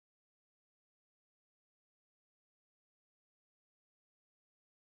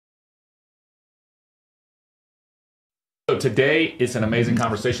today it's an amazing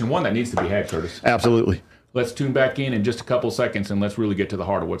conversation, one that needs to be had, Curtis. Absolutely. Let's tune back in just a couple seconds, and let's really get to the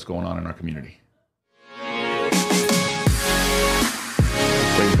heart of what's going on in our community.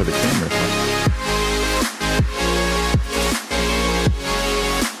 Waiting for the camera.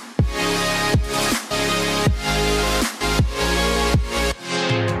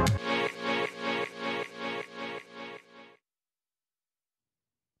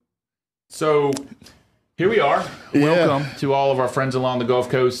 So here we are. Welcome to all of our friends along the Gulf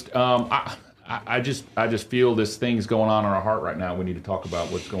Coast. I just feel this thing's going on in our heart right now. We need to talk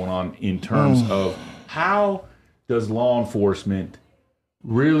about what's going on in terms of how does law enforcement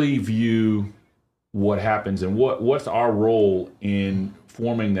really view what happens, and what's our role in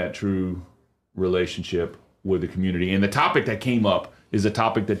forming that true relationship with the community. And the topic that came up is a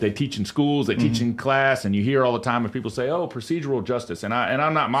topic that they teach in schools, they teach in class, and you hear all the time if people say, oh, procedural justice. And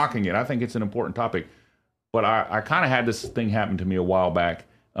I'm not mocking it. I think it's an important topic. But I kind of had this thing happen to me a while back,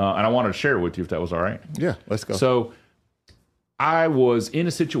 and I wanted to share it with you if that was all right. Yeah, let's go. So I was in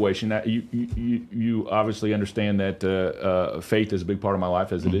a situation that you obviously understand that faith is a big part of my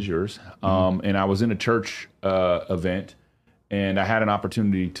life, as it is yours. And I was in a church event, and I had an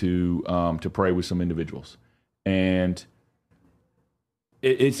opportunity to pray with some individuals. And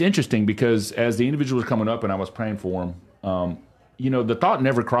it's interesting because as the individual was coming up and I was praying for them, the thought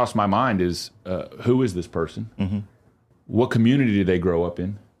never crossed my mind is, who is this person? What community did they grow up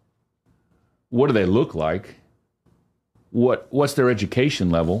in? What do they look like? What's their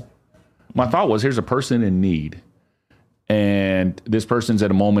education level? My thought was, here's a person in need, and this person's at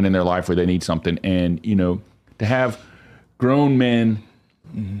a moment in their life where they need something. And, to have grown men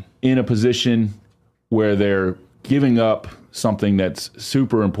in a position where they're giving up something that's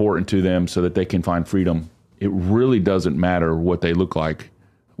super important to them so that they can find freedom, it really doesn't matter what they look like.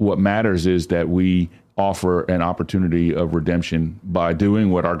 What matters is that we offer an opportunity of redemption by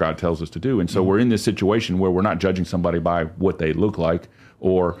doing what our God tells us to do. And so we're in this situation where we're not judging somebody by what they look like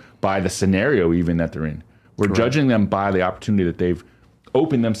or by the scenario even that they're in. We're judging them by the opportunity that they've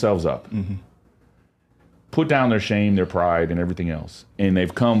opened themselves up, put down their shame, their pride, and everything else. And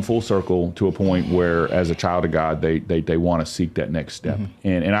they've come full circle to a point where, as a child of God, they want to seek that next step.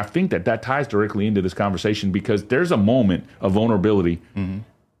 And I think that ties directly into this conversation, because there's a moment of vulnerability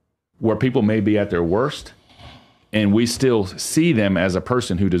where people may be at their worst, and we still see them as a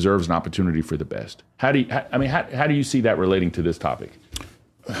person who deserves an opportunity for the best. How do you see that relating to this topic?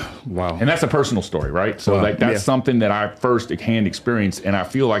 Wow. And that's a personal story, right? So that's something that I first-hand experienced, and I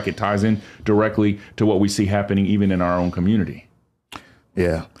feel like it ties in directly to what we see happening even in our own community.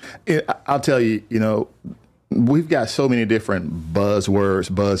 Yeah. I'll tell you, we've got so many different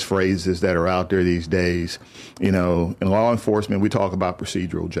buzzwords, buzz phrases that are out there these days. In law enforcement, we talk about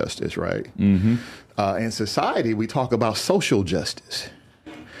procedural justice, right? In society, we talk about social justice.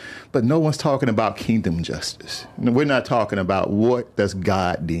 But no one's talking about kingdom justice. We're not talking about what does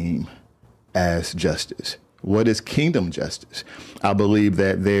God deem as justice. What is kingdom justice? I believe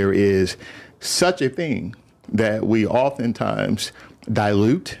that there is such a thing that we oftentimes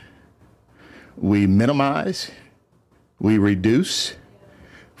dilute, we minimize, we reduce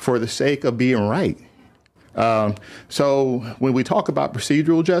for the sake of being right. So when we talk about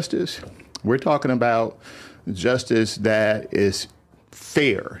procedural justice, we're talking about justice that is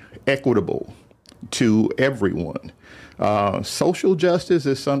fair, equitable to everyone. Social justice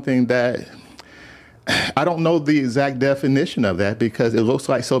is something that I don't know the exact definition of that, because it looks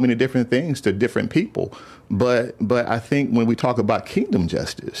like so many different things to different people. But I think when we talk about kingdom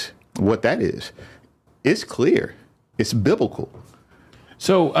justice, what that is, it's clear. It's biblical.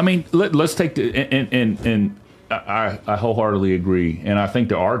 So, let's take and I wholeheartedly agree. And I think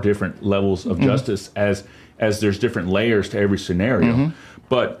there are different levels of justice as there's different layers to every scenario.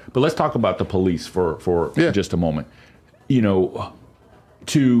 But let's talk about the police for just a moment.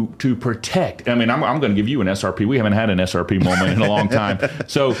 To protect. I'm going to give you an SRP. We haven't had an SRP moment in a long time.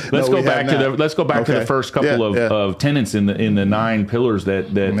 So let's go back to the first couple of tenets in the 9 pillars that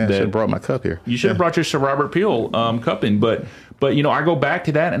I should have brought my cup here. You should have brought your Sir Robert Peel cup in. But I go back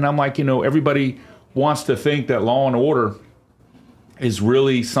to that, and I'm like, everybody wants to think that law and order is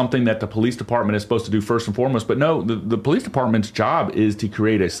really something that the police department is supposed to do first and foremost. But no, the police department's job is to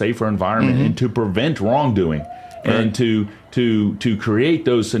create a safer environment and to prevent wrongdoing and to create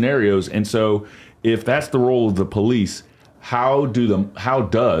those scenarios. And so if that's the role of the police, how does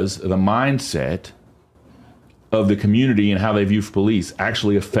the mindset of the community and how they view police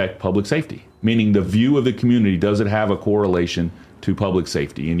actually affect public safety? Meaning the view of the community, does it have a correlation to public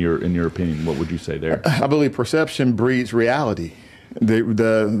safety? In your opinion, what would you say there? I believe perception breeds reality.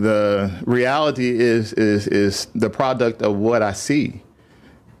 The reality is the product of what I see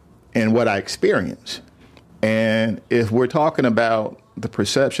and what I experience. And if we're talking about the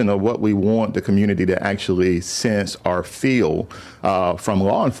perception of what we want the community to actually sense or feel from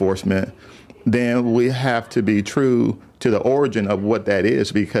law enforcement, then we have to be true to the origin of what that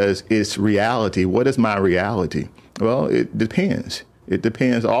is, because it's reality. What is my reality? Well, it depends. It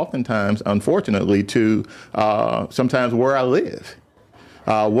depends oftentimes, unfortunately, to sometimes where I live.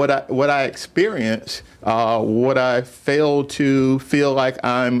 What I experience, what I fail to feel like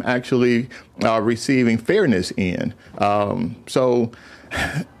I'm actually receiving fairness in. So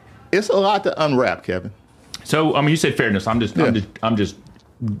it's a lot to unwrap, Kevin. So, I mean, you said fairness. I'm just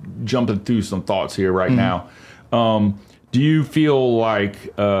jumping through some thoughts here right now. Do you feel like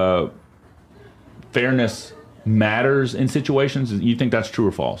fairness matters in situations? You think that's true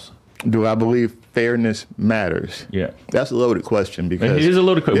or false? Do I believe fairness matters? Yeah, that's a loaded question, because it is a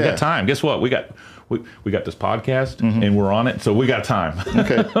loaded question. We got time. Guess what? We got this podcast and we're on it, so we got time.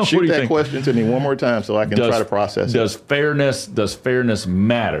 Okay, shoot that question to me one more time so I can try to process it. Does fairness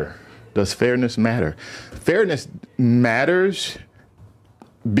matter? Does fairness matter? Fairness matters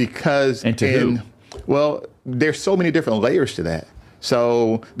because who? Well, there's so many different layers to that.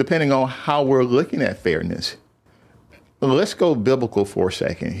 So depending on how we're looking at fairness, let's go biblical for a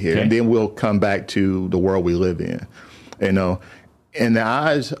second here, and then we'll come back to the world we live in. You know, in the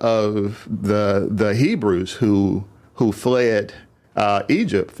eyes of the Hebrews who fled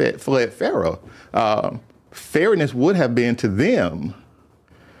Egypt, fled Pharaoh, fairness would have been to them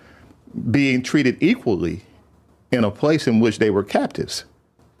being treated equally in a place in which they were captives.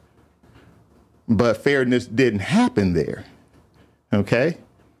 But fairness didn't happen there, okay?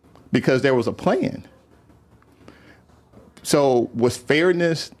 Because there was a plan. So was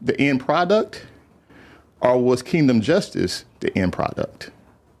fairness the end product, or was kingdom justice the end product?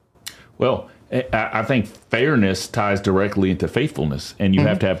 Well, I think fairness ties directly into faithfulness, and you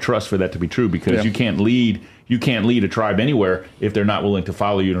have to have trust for that to be true, because you can't lead a tribe anywhere if they're not willing to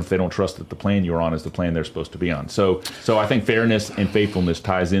follow you, and if they don't trust that the plan you're on is the plan they're supposed to be on. So I think fairness and faithfulness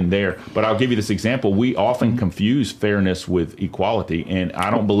ties in there. But I'll give you this example. We often confuse fairness with equality, and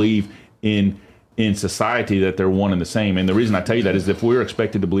I don't believe in society that they're one and the same. And the reason I tell you that is if we're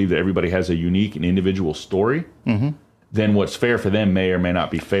expected to believe that everybody has a unique and individual story, then what's fair for them may or may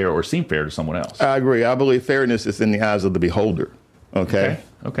not be fair or seem fair to someone else. I agree. I believe fairness is in the eyes of the beholder. Okay.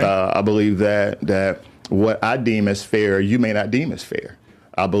 I believe that what I deem as fair, you may not deem as fair.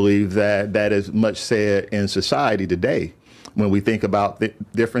 I believe that is much said in society today when we think about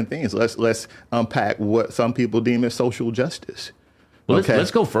different things. Let's unpack what some people deem as social justice. Well,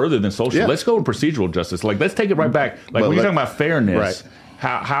 let's go further than social. Yeah. Let's go to procedural justice. Like, let's take it right back. Like, when you're talking about fairness,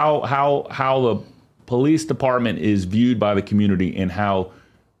 how the police department is viewed by the community, and how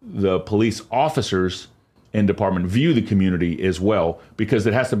the police officers and department view the community as well, because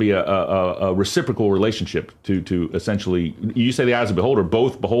it has to be a reciprocal relationship to essentially, you say the eyes of the beholder,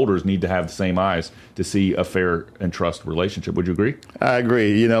 both beholders need to have the same eyes to see a fair and trust relationship. Would you agree? I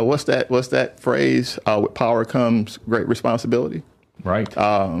agree. You know, what's that phrase? With power comes great responsibility. Right.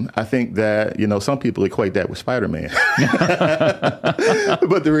 I think that, some people equate that with Spider-Man.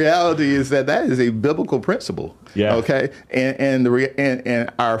 But the reality is that is a biblical principle. Yeah. Okay. And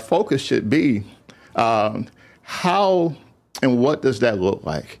our focus should be how and what does that look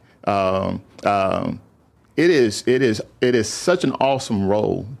like? It is such an awesome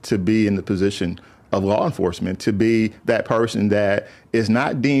role to be in the position of law enforcement, to be that person that is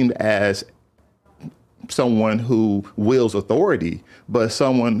not deemed as someone who wields authority, but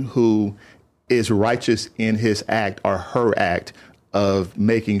someone who is righteous in his act or her act of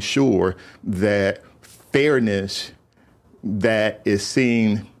making sure that fairness that is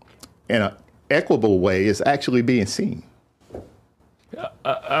seen in an equitable way is actually being seen.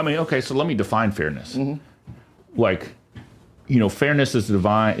 I mean, okay, so let me define fairness. Like, fairness is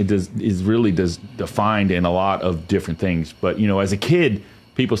really defined in a lot of different things. But, as a kid,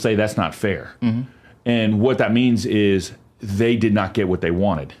 people say that's not fair. And what that means is they did not get what they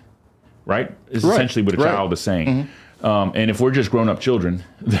wanted, right? It's essentially what a child is saying. And if we're just grown-up children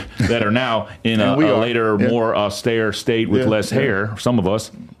that are now in a later, more austere state with less hair, some of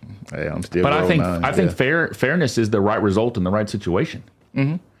us. Hey, I'm still. But I think fairness is the right result in the right situation.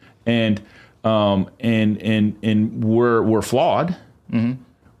 And we're flawed.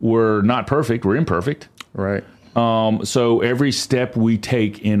 We're not perfect. We're imperfect. Right. So every step we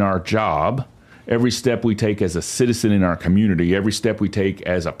take in our job, every step we take as a citizen in our community, every step we take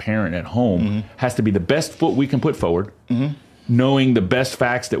as a parent at home has to be the best foot we can put forward, knowing the best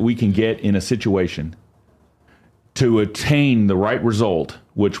facts that we can get in a situation, to attain the right result,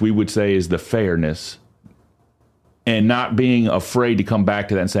 which we would say is the fairness, and not being afraid to come back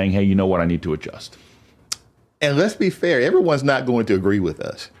to that and saying, hey, you know what, I need to adjust. And let's be fair, everyone's not going to agree with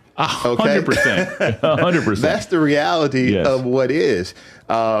us. 100%. 100%. That's the reality of what is.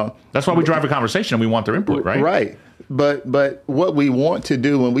 That's why we drive a conversation and we want their input, right? Right. But what we want to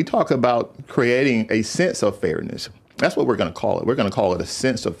do when we talk about creating a sense of fairness, that's what we're going to call it. We're going to call it a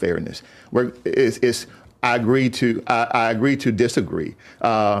sense of fairness. I agree to disagree.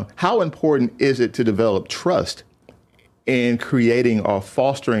 How important is it to develop trust in creating or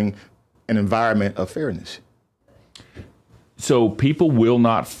fostering an environment of fairness? So people will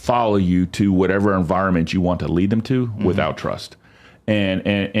not follow you to whatever environment you want to lead them to without trust.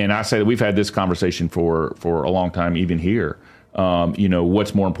 And I say that we've had this conversation for a long time, even here.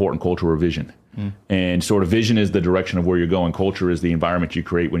 What's more important, culture or vision? And sort of vision is the direction of where you're going. Culture is the environment you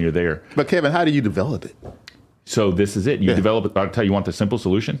create when you're there. But Kevin, how do you develop it? So this is it. You develop it. I'll tell you want the simple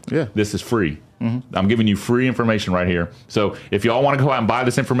solution? Yeah. This is free. I'm giving you free information right here. So if you all want to go out and buy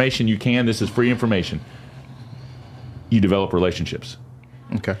this information, you can. This is free information. You develop relationships.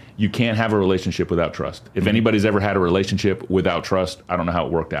 Okay. You can't have a relationship without trust. If anybody's ever had a relationship without trust, I don't know how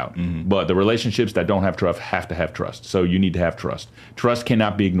it worked out. But the relationships that don't have trust have to have trust. So you need to have trust. Trust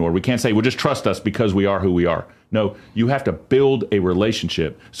cannot be ignored. We can't say, well, just trust us because we are who we are. No, you have to build a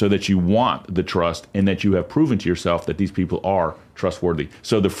relationship so that you want the trust and that you have proven to yourself that these people are trustworthy.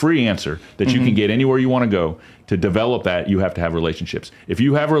 So the free answer that you can get anywhere you want to go, to develop that, you have to have relationships. If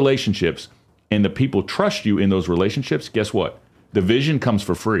you have relationships and the people trust you in those relationships, guess what? The vision comes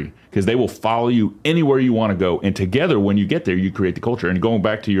for free because they will follow you anywhere you want to go. And together, when you get there, you create the culture. And going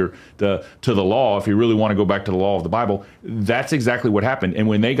back to the law, if you really want to go back to the law of the Bible, that's exactly what happened. And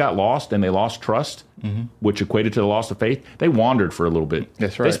when they got lost and they lost trust, which equated to the loss of faith, they wandered for a little bit.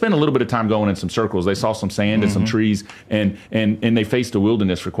 That's right. They spent a little bit of time going in some circles. They saw some sand and some trees, and they faced the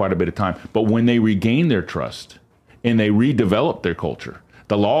wilderness for quite a bit of time. But when they regained their trust and they redeveloped their culture,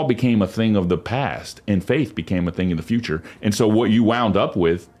 the law became a thing of the past and faith became a thing in the future. And so what you wound up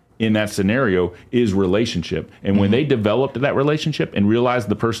with in that scenario is relationship. And when they developed that relationship and realized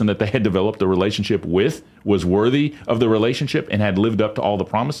the person that they had developed the relationship with was worthy of the relationship and had lived up to all the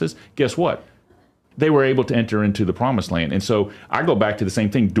promises, guess what? They were able to enter into the promised land. And so I go back to the same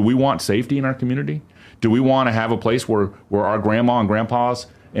thing. Do we want safety in our community? Do we want to have a place where our grandma and grandpas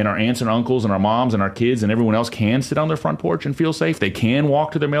and our aunts and uncles and our moms and our kids and everyone else can sit on their front porch and feel safe? They can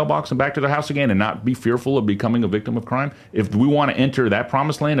walk to their mailbox and back to their house again and not be fearful of becoming a victim of crime. If we want to enter that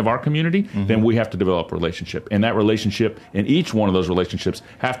promised land of our community, then we have to develop a relationship. And that relationship, and each one of those relationships,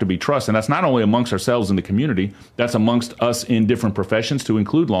 have to be trust. And that's not only amongst ourselves in the community, that's amongst us in different professions to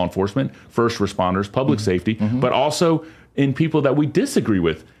include law enforcement, first responders, public safety, but also in people that we disagree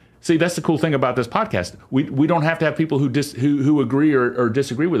with. See, that's the cool thing about this podcast. We don't have to have people who agree or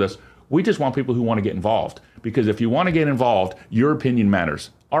disagree with us. We just want people who want to get involved. Because if you want to get involved, your opinion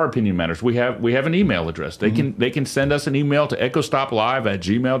matters. Our opinion matters. We have an email address. They can send us an email to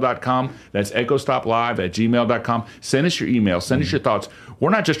echostoplive@gmail.com. That's echostoplive@gmail.com. Send us your email. Send us your thoughts.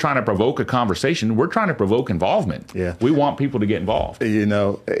 We're not just trying to provoke a conversation. We're trying to provoke involvement. Yeah. We want people to get involved.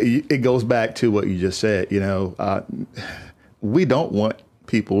 It goes back to what you just said. We don't want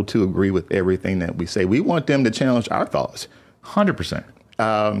people to agree with everything that we say. We want them to challenge our thoughts. 100%.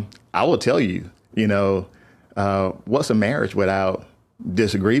 I will tell you, what's a marriage without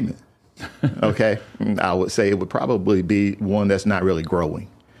disagreement? Okay. I would say it would probably be one that's not really growing.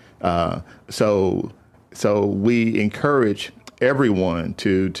 So we encourage everyone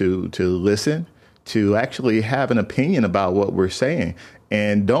to listen, to actually have an opinion about what we're saying,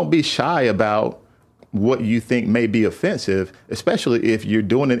 and don't be shy about what you think may be offensive, especially if you're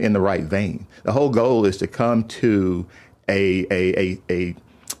doing it in the right vein. The whole goal is to come to a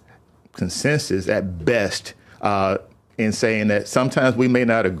consensus at best in saying that sometimes we may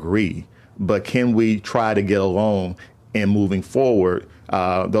not agree, but can we try to get along in moving forward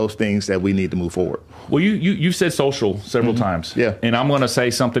those things that we need to move forward. Well, you said social several times. Yeah. And I'm going to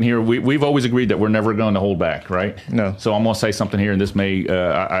say something here. We've always agreed that we're never going to hold back, right? No. So I'm going to say something here, and this may,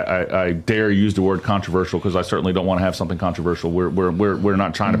 I dare use the word controversial because I certainly don't want to have something controversial. We're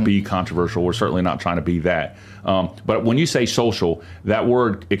not trying to be controversial. We're certainly not trying to be that. But when you say social, that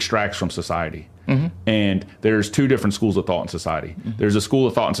word extracts from society. And there's two different schools of thought in society. There's a school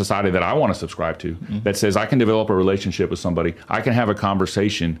of thought in society that I want to subscribe to that says I can develop a relationship with somebody. I can have a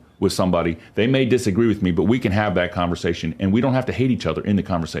conversation with somebody. They may disagree with me, but we can have that conversation, and we don't have to hate each other in the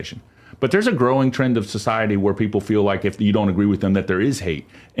conversation. But there's a growing trend of society where people feel like if you don't agree with them that there is hate.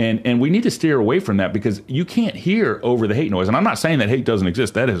 And we need to steer away from that because you can't hear over the hate noise. And I'm not saying that hate doesn't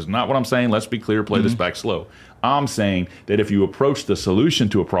exist. That is not what I'm saying. Let's be clear, play this back slow. I'm saying that if you approach the solution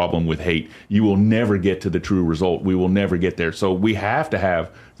to a problem with hate, you will never get to the true result. We will never get there. So we have to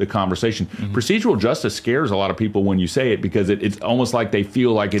have the conversation. Procedural justice scares a lot of people when you say it, because it's almost like they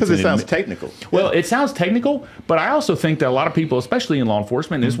feel like it's... Because it sounds technical. Well, it sounds technical, but I also think that a lot of people, especially in law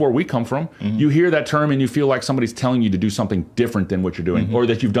enforcement, this is where we come from, you hear that term and you feel like somebody's telling you to do something different than what you're doing, or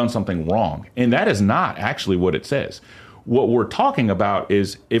that you've done something wrong. And that is not actually what it says. What we're talking about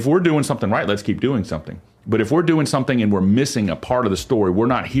is, if we're doing something right, let's keep doing something. But if we're doing something and we're missing a part of the story, we're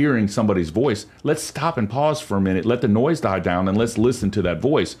not hearing somebody's voice, let's stop and pause for a minute, let the noise die down, and let's listen to that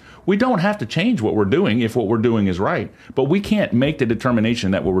voice. We don't have to change what we're doing if what we're doing is right. But we can't make the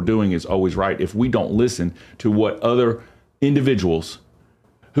determination that what we're doing is always right if we don't listen to what other individuals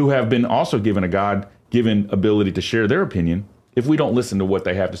who have been also given a God-given ability to share their opinion, if we don't listen to what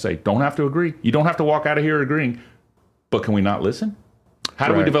they have to say. Don't have to agree. You don't have to walk out of here agreeing. But can we not listen? How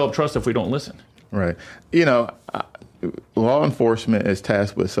do we develop trust if we don't listen? Right. You know, law enforcement is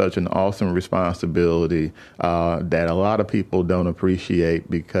tasked with such an awesome responsibility that a lot of people don't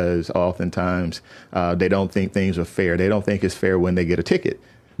appreciate, because oftentimes they don't think things are fair. They don't think it's fair when they get a ticket.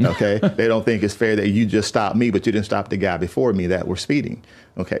 Okay. They don't think it's fair that you just stopped me, but you didn't stop the guy before me that were speeding.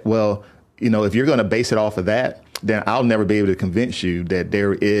 Okay. Well, you know, if you're going to base it off of that, then I'll never be able to convince you that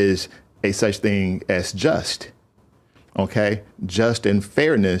there is a such thing as just. Okay. Just and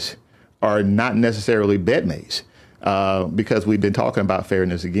fairness are not necessarily bedmates, because we've been talking about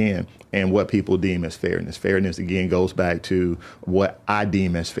fairness again and what people deem as fairness. Fairness, again, goes back to what I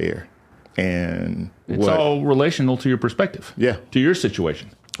deem as fair. And it's all relational to your perspective. Yeah. To your situation.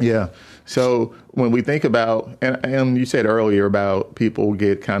 Yeah. So when we think about, and you said earlier about people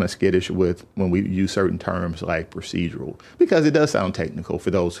get kind of skittish with when we use certain terms like procedural, because it does sound technical for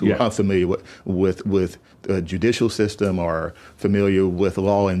those who are unfamiliar with the judicial system or familiar with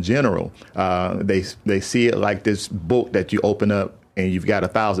law in general. They see it like this book that you open up and you've got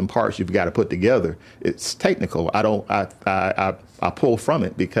 1,000 parts you've got to put together. It's technical. I pull from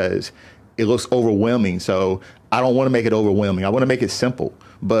it because it looks overwhelming. So I don't want to make it overwhelming. I want to make it simple,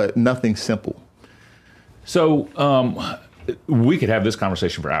 but nothing simple. So we could have this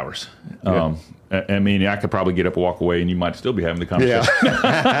conversation for hours. I mean, I could probably get up and walk away and you might still be having the conversation.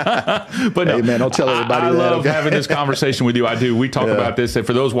 Yeah. But no, hey, man, don't tell everybody I that. love having this conversation with you. I do. We talk about this. And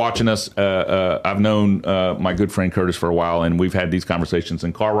for those watching us, I've known my good friend Curtis for a while, and we've had these conversations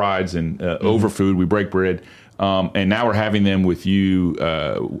in car rides and over food. We break bread. And now we're having them with you,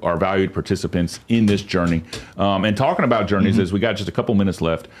 our valued participants in this journey. And talking about journeys, as we got just a couple minutes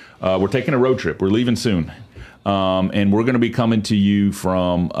left, we're taking a road trip. We're leaving soon. And we're going to be coming to you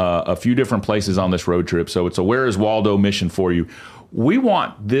from a few different places on this road trip. So it's a Where is Waldo mission for you. We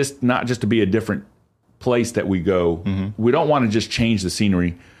want this not just to be a different place that we go. We don't want to just change the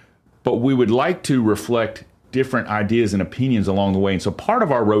scenery, but we would like to reflect different ideas and opinions along the way. And so part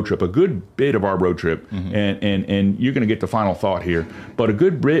of our road trip, a good bit of our road trip, and you're going to get the final thought here, but a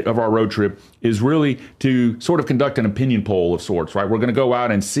good bit of our road trip is really to sort of conduct an opinion poll of sorts, right? We're going to go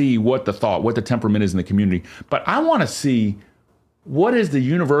out and see what the thought, what the temperament is in the community. But I want to see what is the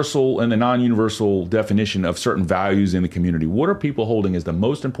universal and the non-universal definition of certain values in the community. What are people holding as the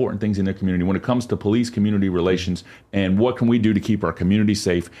most important things in their community when it comes to police-community relations, and what can we do to keep our community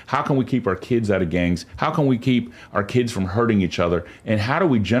safe? How can we keep our kids out of gangs? How can we keep our kids from hurting each other? And how do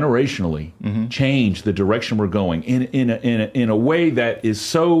we generationally change the direction we're going in a way that is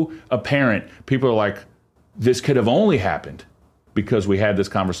so apparent? People are like, this could have only happened because we had this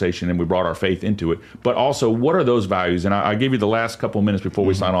conversation and we brought our faith into it. But also, what are those values? And I gave you the last couple of minutes before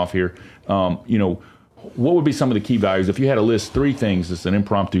we sign off here. What would be some of the key values? If you had to list 3 things, it's an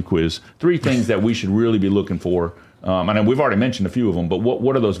impromptu quiz, 3 things that we should really be looking for. And we've already mentioned a few of them, but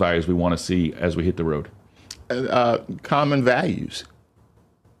what are those values we want to see as we hit the road? Common values,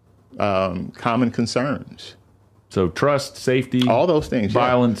 common concerns. So trust, safety, all those things,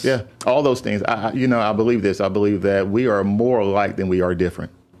 violence. Yeah, all those things. I believe this. I believe that we are more alike than we are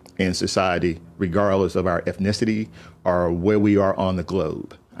different in society, regardless of our ethnicity or where we are on the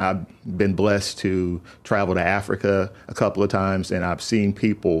globe. I've been blessed to travel to Africa a couple of times, and I've seen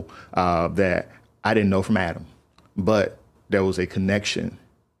people that I didn't know from Adam, but there was a connection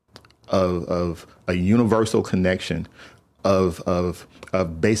of a universal connection of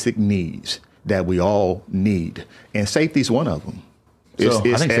basic needs that we all need, and safety is one of them. It's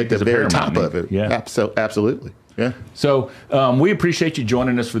at the very top of it. Yeah, absolutely. Yeah. So we appreciate you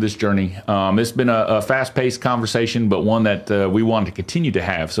joining us for this journey. It's been a fast-paced conversation, but one that we want to continue to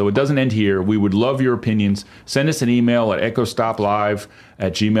have. So it doesn't end here. We would love your opinions. Send us an email at echostoplive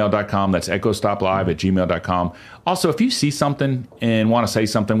echostoplive@gmail.com. That's echostoplive@gmail.com. Also, if you see something and want to say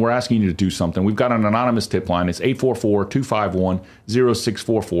something, we're asking you to do something. We've got an anonymous tip line. It's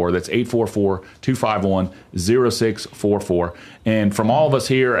 844-251-0644. That's 844-251-0644. And from all of us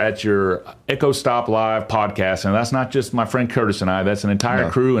here at your Echo Stop Live podcast, and that's not just my friend Curtis and I, that's an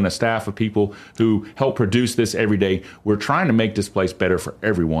entire crew and a staff of people who help produce this every day. We're trying to make this place better for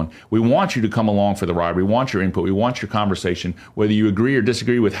everyone. We want you to come along for the ride. We want your input. We want your conversation. Whether you agree or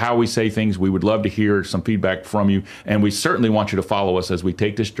disagree with how we say things, we would love to hear some feedback from you. And we certainly want you to follow us as we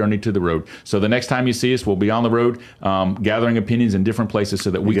take this journey to the road. So the next time you see us, we'll be on the road gathering opinions in different places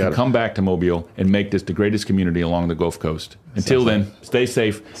so that we can come back to Mobile and make this the greatest community along the Gulf Coast. Until then, stay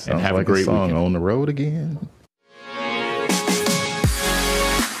safe and have a great weekend. On the road again.